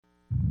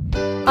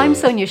I'm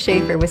Sonia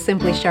Schaefer with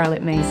Simply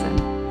Charlotte Mason.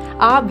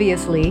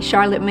 Obviously,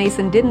 Charlotte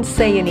Mason didn't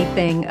say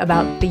anything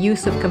about the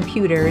use of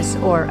computers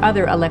or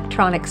other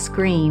electronic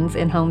screens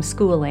in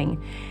homeschooling.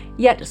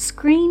 Yet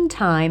screen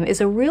time is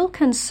a real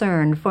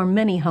concern for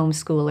many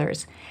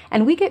homeschoolers,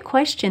 and we get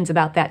questions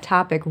about that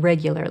topic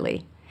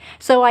regularly.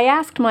 So I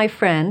asked my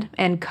friend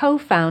and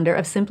co-founder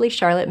of Simply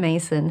Charlotte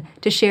Mason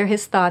to share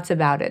his thoughts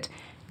about it.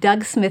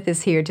 Doug Smith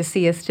is here to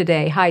see us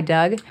today. Hi,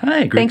 Doug.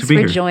 Hi, great Thanks to be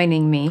here. for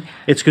joining me.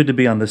 It's good to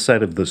be on this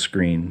side of the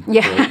screen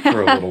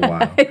for a little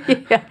while.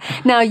 Yeah.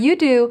 Now,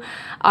 you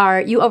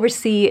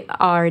oversee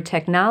our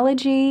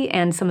technology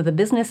and some of the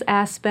business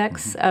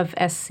aspects of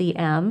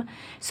SCM.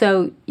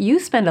 So you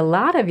spend a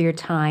lot of your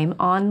time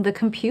on the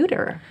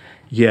computer.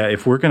 Yeah,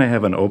 if we're going to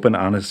have an open,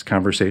 honest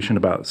conversation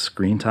about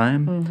screen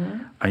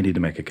time, I need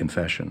to make a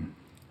confession.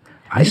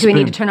 Do we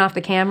need to turn off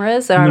the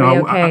cameras? Or are we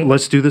okay?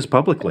 Let's do this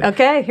publicly.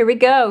 Okay, here we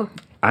go.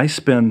 I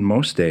spend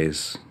most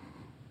days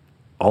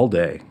all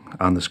day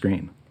on the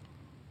screen.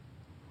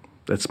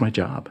 That's my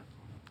job.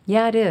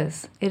 Yeah, it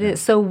is. It is.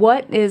 So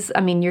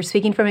you're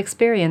speaking from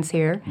experience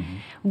here.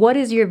 What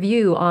is your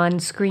view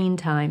on screen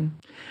time?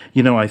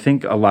 I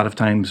think a lot of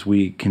times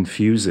we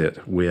confuse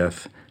it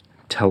with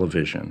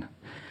television.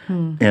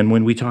 And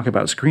when we talk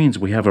about screens,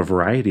 we have a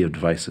variety of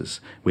devices.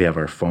 We have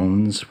our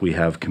phones, we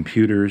have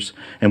computers,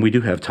 and we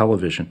do have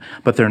television,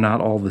 but they're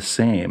not all the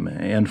same.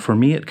 And for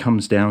me, it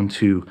comes down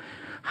to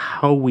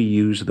how we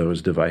use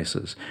those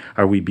devices.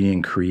 Are we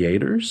being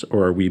creators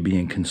or are we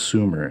being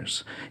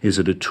consumers? Is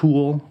it a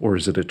tool or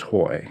is it a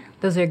toy?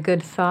 Those are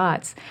good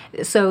thoughts.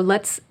 So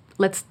let's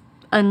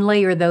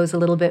unlayer those a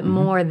little bit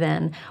more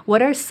then.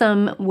 What are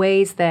some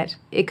ways that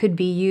it could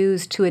be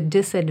used to a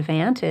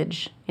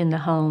disadvantage in the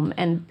home?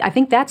 And I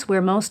think that's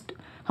where most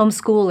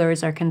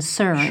homeschoolers are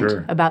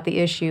concerned about the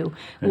issue.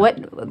 Yeah.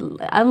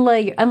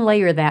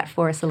 Unlayer that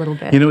for us a little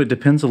bit. It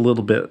depends a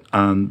little bit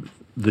on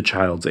the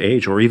child's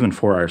age or even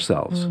for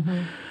ourselves.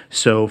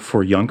 So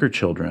for younger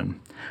children,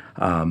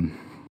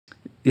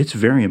 it's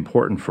very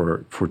important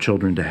for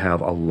children to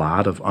have a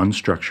lot of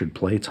unstructured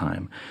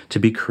playtime, to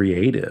be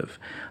creative.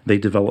 They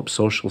develop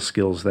social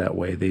skills that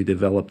way. They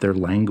develop their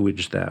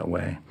language that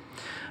way.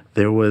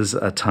 There was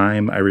a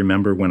time I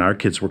remember when our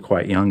kids were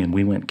quite young and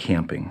we went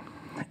camping.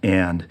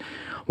 And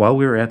while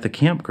we were at the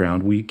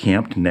campground, we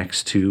camped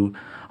next to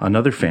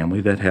another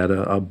family that had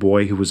a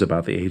boy who was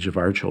about the age of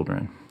our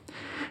children.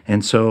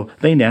 And so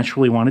they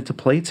naturally wanted to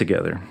play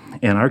together.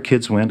 And our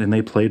kids went and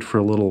they played for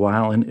a little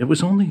while. And it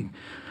was only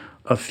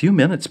a few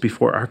minutes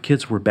before our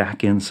kids were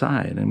back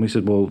inside. And we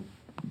said, well,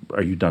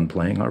 are you done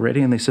playing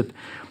already? And they said,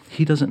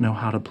 he doesn't know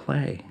how to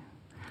play.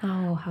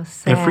 Oh, how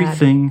sad.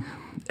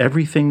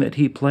 Everything that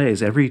he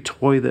plays, every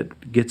toy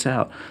that gets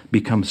out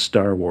becomes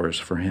Star Wars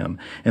for him.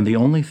 And the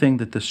only thing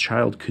that this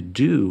child could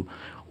do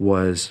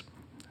was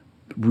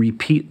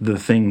repeat the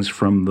things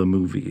from the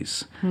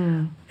movies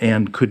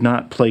and could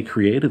not play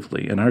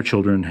creatively. And our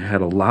children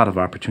had a lot of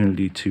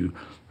opportunity to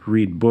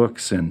read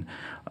books and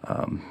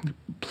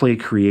play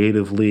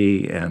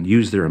creatively and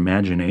use their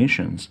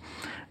imaginations.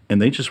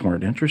 And they just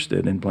weren't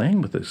interested in playing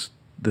with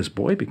this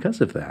boy because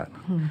of that.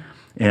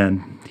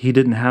 And he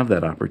didn't have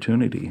that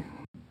opportunity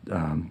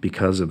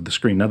because of the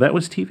screen. Now, that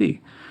was TV.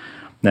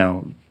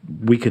 Now,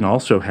 we can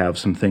also have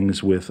some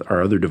things with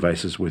our other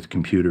devices, with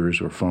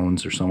computers or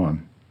phones or so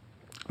on,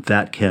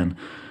 that can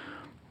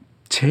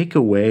take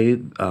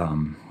away,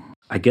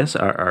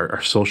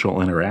 our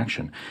social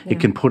interaction. Yeah. It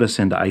can put us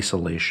into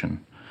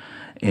isolation.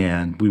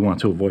 And we want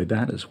to avoid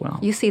that as well.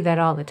 You see that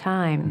all the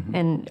time.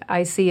 And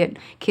I see it,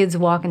 kids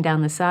walking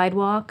down the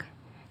sidewalk,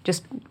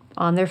 just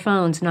on their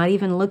phones, not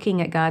even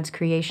looking at God's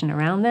creation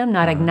around them,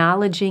 not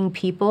acknowledging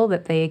people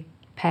that they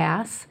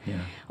pass,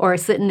 or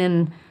sitting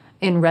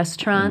in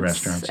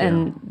restaurants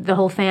and the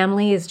whole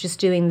family is just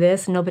doing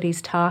this,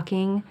 nobody's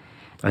talking.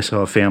 I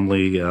saw a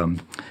family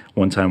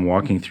one time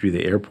walking through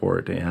the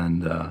airport,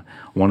 and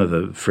one of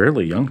the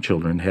fairly young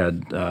children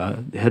had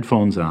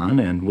headphones on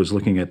and was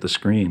looking at the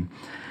screen.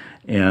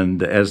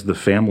 And as the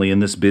family in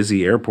this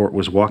busy airport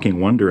was walking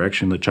one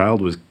direction, the child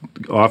was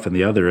off in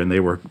the other, and they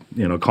were,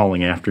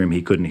 calling after him.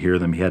 He couldn't hear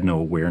them. He had no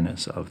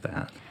awareness of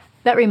that.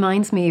 That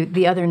reminds me,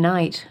 the other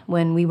night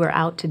when we were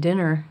out to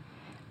dinner,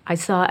 I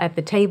saw at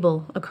the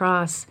table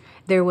across,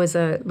 there was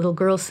a little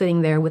girl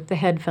sitting there with the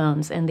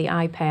headphones and the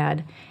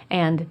iPad,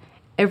 and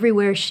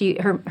everywhere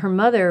her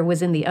mother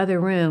was in the other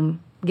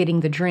room getting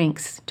the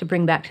drinks to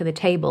bring back to the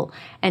table.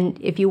 And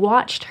if you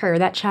watched her,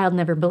 that child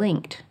never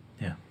blinked.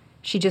 Yeah.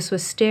 She just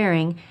was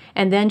staring,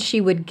 and then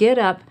she would get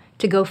up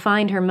to go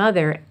find her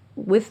mother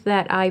with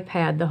that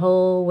iPad the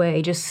whole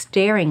way, just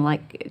staring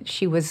like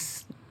she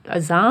was a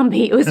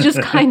zombie. It was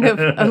just kind of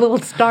a little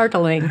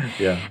startling.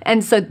 Yeah.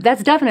 And so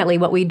that's definitely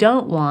what we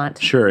don't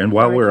want. Sure. And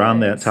while we're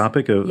on that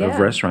topic of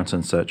restaurants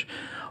and such,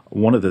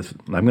 I'm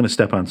going to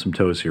step on some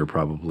toes here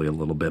probably a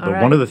little bit,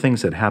 but one of the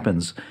things that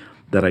happens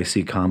that I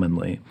see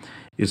commonly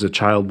is a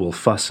child will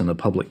fuss in a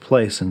public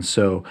place, and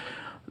so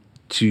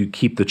to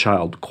keep the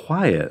child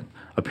quiet,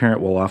 a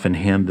parent will often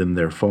hand them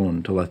their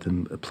phone to let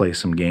them play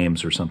some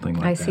games or something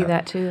like that. I see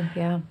that too,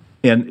 yeah.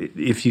 And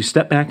if you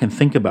step back and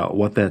think about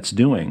what that's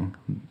doing,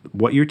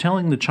 what you're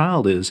telling the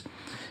child is,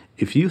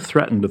 if you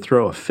threaten to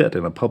throw a fit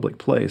in a public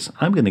place,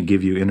 I'm going to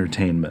give you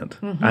entertainment.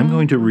 I'm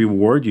going to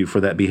reward you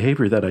for that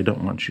behavior that I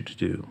don't want you to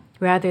do.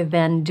 Rather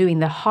than doing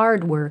the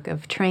hard work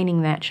of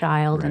training that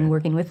child and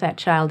working with that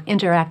child,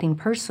 interacting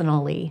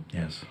personally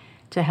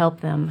to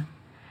help them.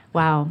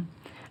 Wow.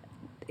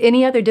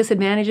 Any other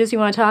disadvantages you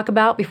want to talk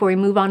about before we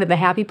move on to the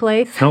happy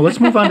place? No, let's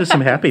move on to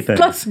some happy things.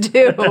 Let's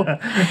do.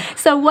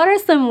 So what are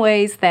some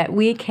ways that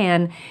we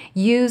can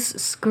use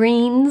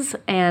screens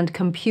and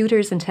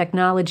computers and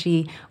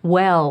technology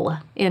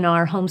well in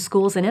our home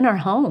schools and in our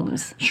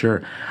homes?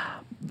 Sure.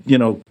 You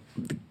know,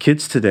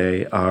 kids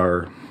today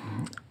are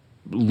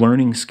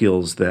learning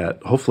skills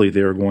that hopefully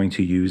they're going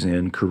to use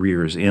in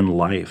careers, in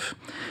life.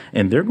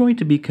 And they're going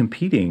to be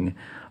competing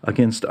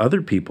against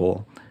other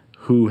people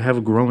who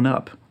have grown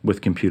up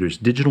with computers,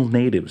 digital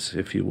natives,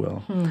 if you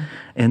will.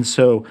 And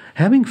so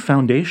having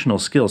foundational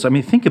skills, I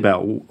mean, think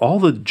about all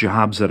the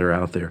jobs that are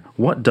out there.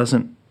 What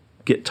doesn't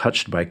get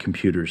touched by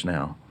computers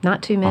now?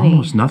 Not too many.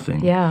 Almost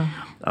nothing. Yeah.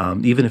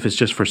 Even if it's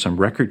just for some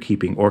record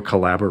keeping or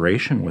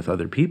collaboration with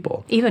other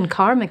people. Even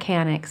car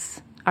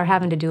mechanics are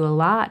having to do a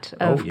lot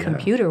of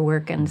computer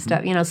work and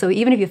stuff. You know, so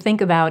even if you think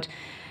about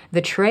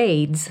the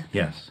trades,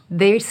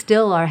 they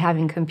still are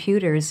having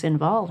computers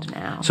involved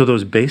now. So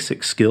those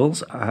basic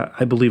skills,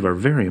 I believe, are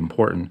very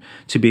important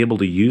to be able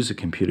to use a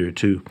computer,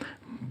 to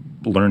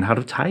learn how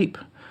to type,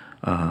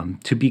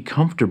 to be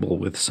comfortable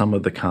with some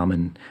of the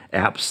common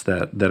apps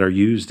that are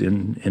used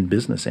in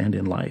business and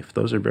in life.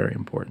 Those are very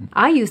important.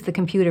 I use the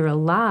computer a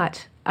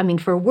lot. I mean,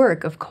 for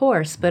work, of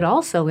course, but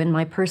also in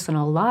my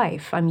personal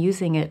life. I'm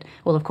using it,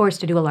 well, of course,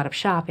 to do a lot of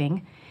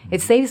shopping.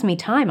 It saves me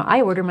time.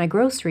 I order my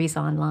groceries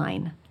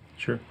online.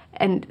 Sure.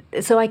 And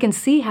so I can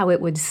see how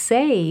it would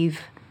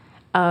save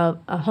a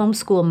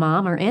homeschool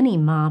mom or any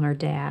mom or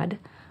dad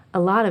a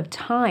lot of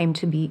time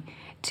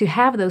to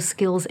have those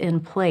skills in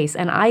place.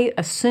 And I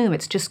assume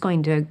it's just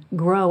going to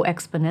grow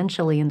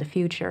exponentially in the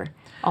future,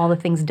 all the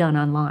things done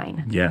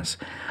online. Yes.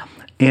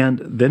 And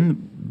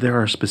then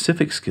there are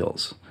specific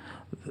skills.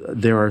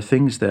 There are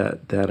things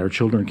that our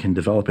children can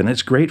develop, and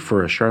it's great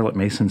for a Charlotte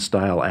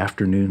Mason-style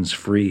afternoons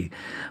free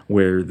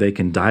where they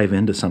can dive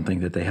into something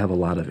that they have a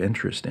lot of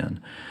interest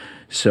in.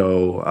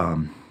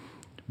 So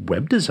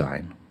web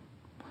design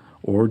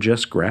or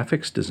just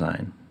graphics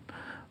design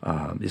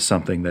is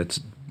something that's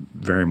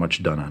very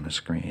much done on a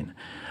screen.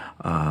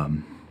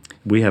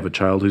 We have a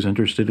child who's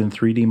interested in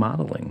 3D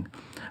modeling.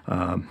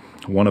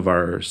 One of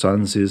our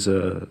sons is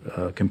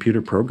a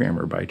computer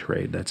programmer by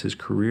trade. That's his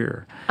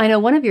career. I know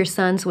one of your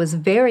sons was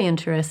very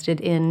interested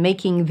in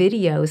making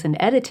videos and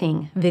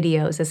editing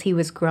videos as he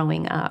was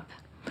growing up.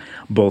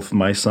 Both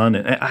my son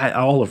and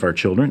all of our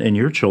children, and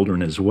your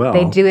children as well.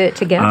 They do it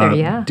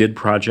together, did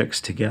projects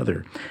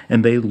together.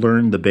 And they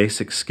learned the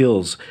basic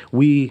skills.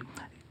 We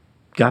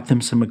got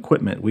them some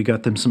equipment. We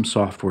got them some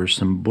software,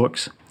 some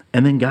books,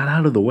 and then got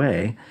out of the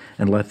way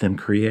and let them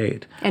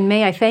create. And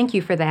may I thank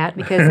you for that,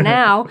 because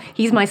now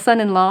he's my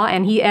son-in-law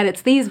and he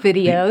edits these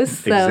videos.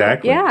 So,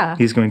 exactly. Yeah.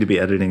 He's going to be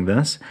editing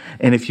this.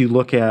 And if you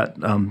look at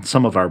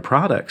some of our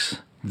products,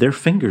 their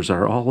fingers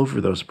are all over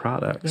those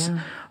products.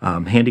 Yeah.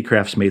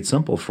 Handicrafts Made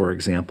Simple, for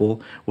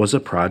example, was a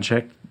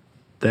project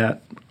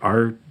that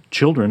our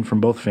children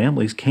from both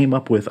families came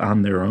up with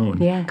on their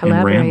own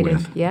and ran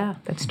with. Yeah,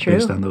 that's true.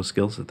 Based on those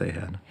skills that they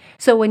had.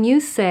 So when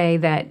you say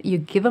that you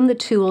give them the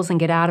tools and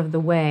get out of the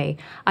way,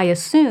 I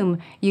assume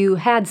you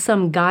had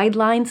some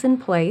guidelines in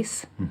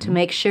place to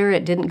make sure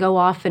it didn't go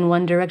off in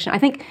one direction. I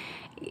think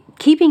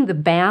keeping the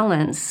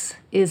balance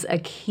is a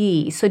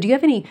key. So do you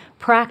have any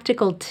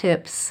practical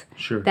tips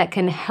that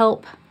can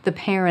help the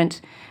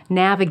parent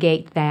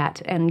navigate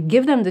that and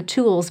give them the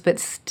tools but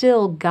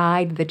still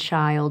guide the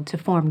child to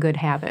form good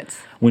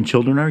habits? When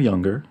children are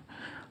younger,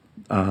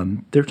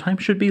 their time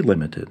should be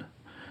limited.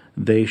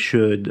 They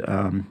should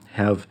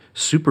have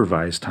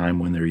supervised time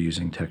when they're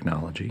using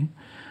technology,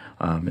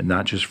 and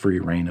not just free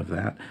reign of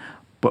that,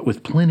 but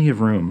with plenty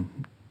of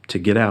room to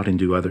get out and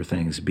do other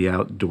things, be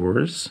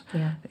outdoors,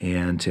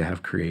 and to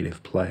have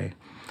creative play.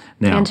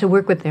 Now, and to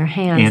work with their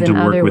hands and in to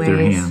work other with ways.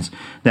 their hands.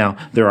 Now,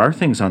 there are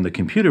things on the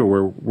computer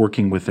where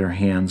working with their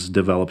hands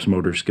develops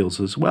motor skills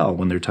as well,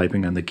 when they're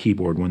typing on the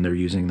keyboard, when they're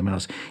using the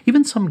mouse.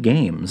 Even some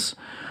games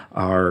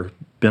are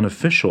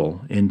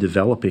beneficial in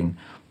developing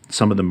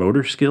some of the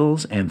motor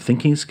skills and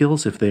thinking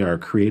skills. If they are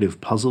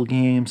creative puzzle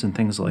games and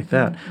things like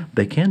that,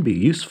 they can be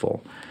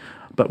useful,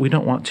 but we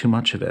don't want too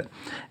much of it.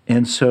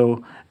 And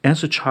so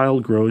as a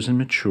child grows and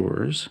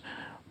matures,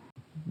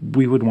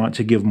 we would want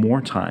to give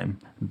more time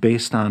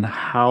based on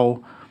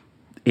how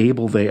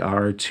able they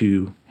are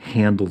to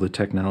handle the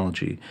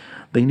technology.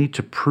 They need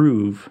to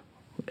prove,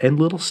 and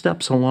little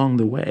steps along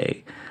the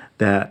way,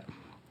 that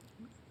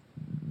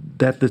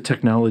the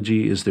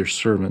technology is their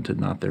servant and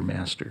not their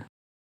master.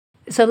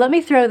 So let me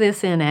throw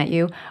this in at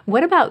you.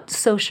 What about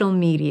social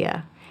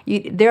media?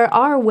 There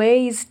are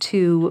ways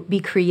to be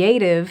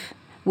creative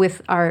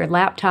with our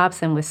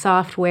laptops and with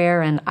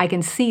software, and I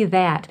can see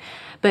that.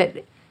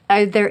 But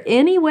Are there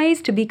any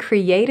ways to be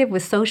creative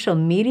with social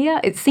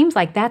media? It seems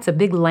like that's a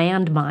big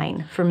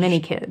landmine for many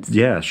kids.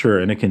 Yeah, sure.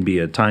 And it can be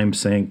a time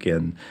sink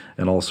and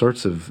all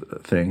sorts of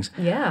things.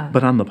 Yeah.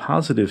 But on the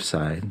positive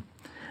side,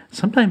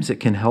 sometimes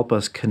it can help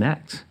us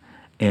connect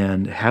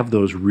and have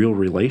those real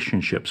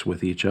relationships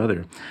with each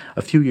other.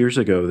 A few years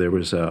ago, there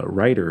was a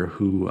writer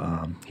who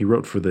he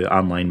wrote for the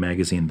online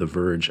magazine The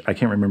Verge. I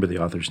can't remember the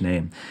author's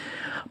name.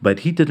 But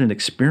he did an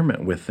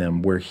experiment with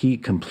them where he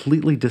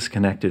completely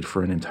disconnected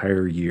for an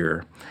entire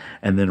year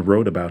and then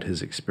wrote about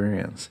his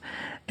experience.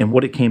 And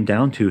what it came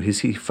down to is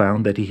he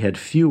found that he had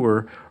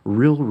fewer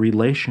real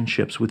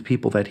relationships with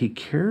people that he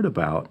cared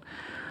about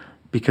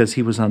because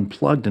he was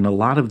unplugged, and a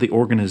lot of the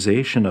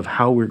organization of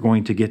how we're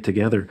going to get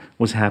together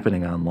was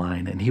happening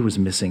online, and he was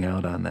missing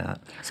out on that.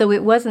 So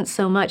it wasn't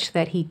so much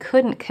that he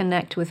couldn't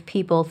connect with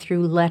people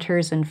through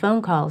letters and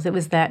phone calls. It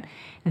was that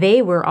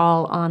they were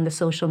all on the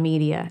social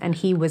media, and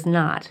he was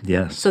not.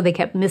 Yes. So they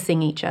kept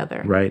missing each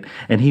other. Right.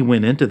 And he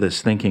went into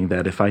this thinking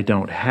that if I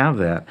don't have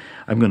that,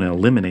 I'm going to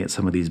eliminate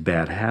some of these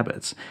bad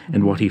habits.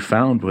 And what he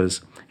found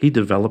was he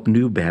developed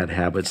new bad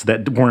habits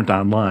that weren't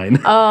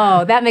online.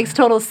 Oh, that makes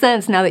total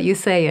sense now that you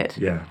say it.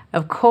 Yeah.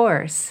 Of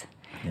course.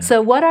 Yeah.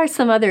 So what are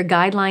some other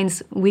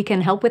guidelines we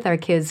can help with our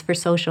kids for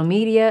social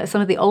media?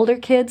 Some of the older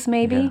kids,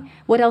 maybe? Yeah.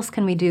 What else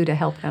can we do to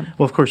help them?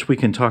 Well, of course, we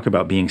can talk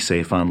about being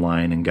safe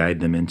online and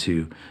guide them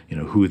into,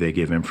 who they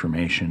give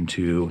information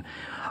to.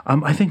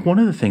 I think one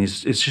of the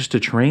things is just to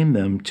train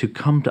them to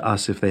come to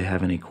us if they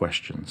have any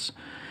questions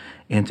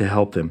and to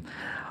help them.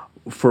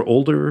 For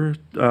older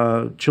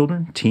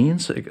children,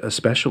 teens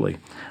especially,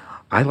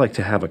 I like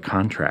to have a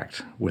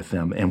contract with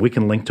them, and we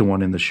can link to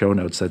one in the show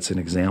notes that's an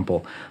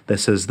example that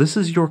says this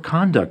is your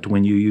conduct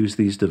when you use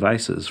these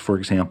devices. For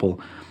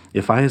example,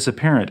 if I as a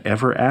parent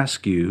ever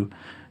ask you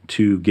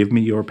to give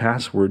me your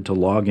password to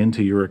log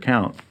into your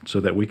account so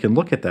that we can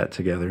look at that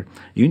together,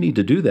 you need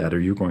to do that or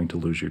you're going to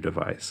lose your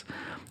device.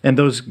 And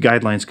those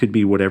guidelines could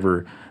be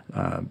whatever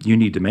you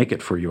need to make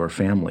it for your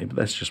family, but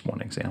that's just one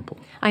example.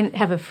 I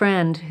have a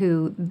friend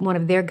who, one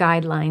of their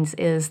guidelines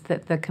is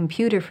that the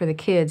computer for the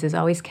kids is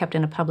always kept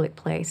in a public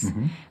place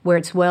where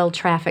it's well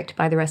trafficked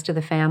by the rest of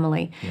the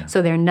family. Yeah.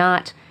 So they're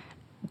not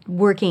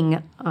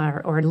working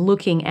or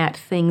looking at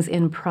things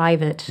in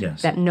private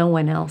that no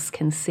one else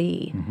can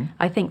see.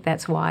 I think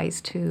that's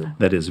wise too.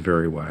 That is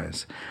very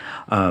wise.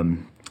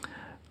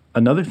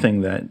 Another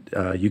thing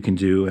that you can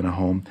do in a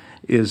home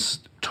is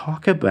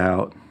talk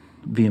about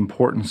the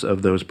importance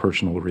of those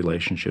personal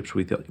relationships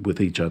with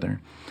each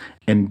other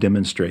and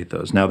demonstrate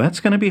those. Now,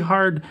 that's going to be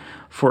hard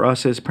for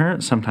us as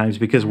parents sometimes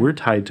because we're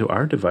tied to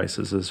our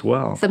devices as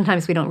well.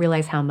 Sometimes we don't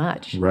realize how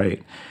much.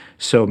 Right.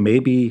 So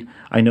maybe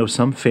I know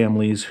some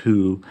families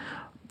who,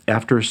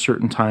 after a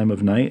certain time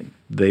of night,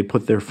 they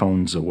put their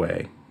phones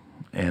away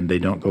and they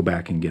don't go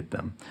back and get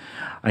them.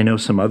 I know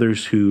some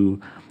others who,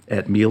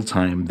 at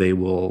mealtime, they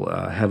will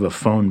have a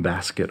phone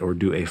basket or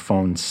do a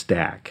phone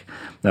stack.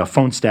 Now,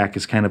 phone stack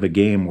is kind of a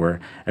game where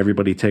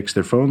everybody takes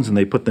their phones and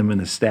they put them in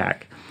a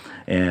stack.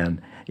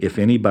 And if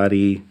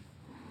anybody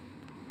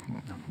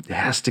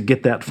has to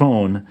get that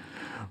phone,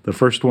 the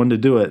first one to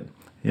do it,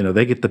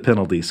 they get the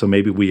penalty. So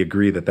maybe we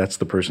agree that that's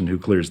the person who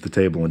clears the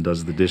table and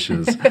does the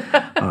dishes.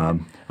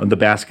 On the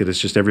basket, it's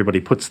just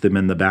everybody puts them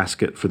in the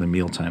basket for the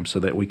mealtime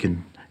so that we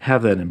can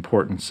have that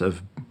importance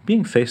of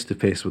being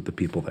face-to-face with the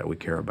people that we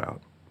care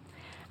about.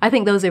 I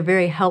think those are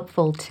very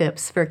helpful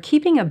tips for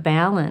keeping a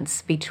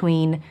balance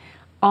between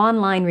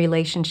online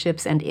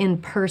relationships and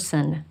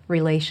in-person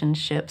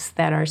relationships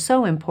that are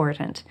so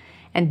important,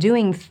 and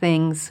doing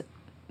things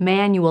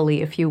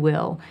manually, if you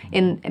will,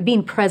 in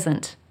being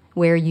present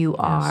where you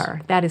are.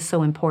 Yes. That is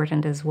so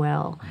important as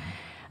well.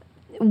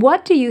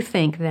 What do you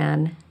think,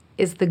 then,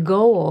 is the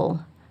goal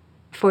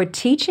for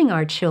teaching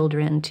our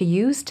children to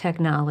use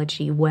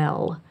technology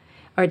well,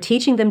 or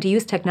teaching them to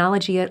use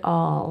technology at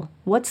all?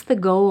 What's the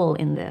goal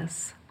in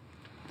this?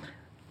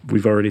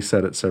 We've already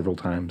said it several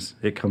times.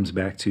 It comes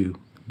back to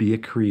be a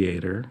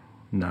creator,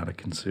 not a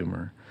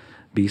consumer.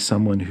 Be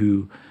someone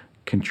who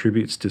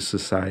contributes to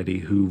society,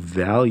 who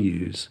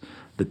values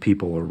the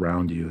people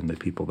around you and the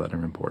people that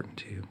are important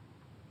to you.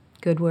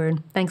 Good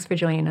word. Thanks for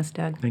joining us,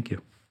 Doug. Thank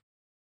you.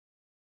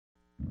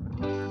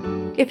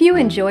 If you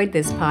enjoyed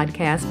this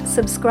podcast,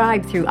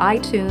 subscribe through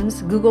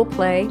iTunes, Google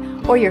Play,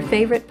 or your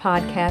favorite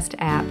podcast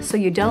app so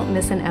you don't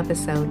miss an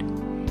episode.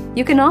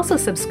 You can also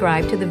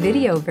subscribe to the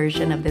video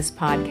version of this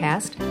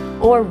podcast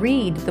or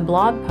read the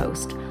blog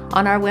post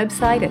on our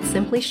website at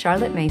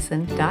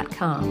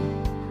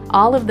simplycharlottemason.com.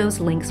 All of those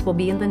links will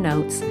be in the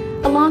notes,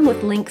 along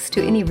with links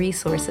to any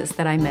resources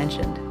that I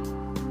mentioned.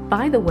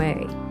 By the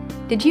way,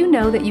 did you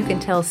know that you can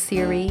tell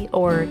Siri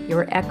or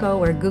your Echo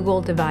or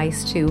Google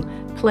device to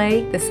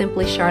play the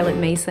Simply Charlotte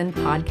Mason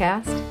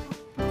podcast?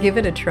 Give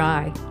it a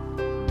try.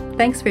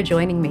 Thanks for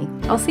joining me.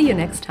 I'll see you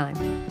next time.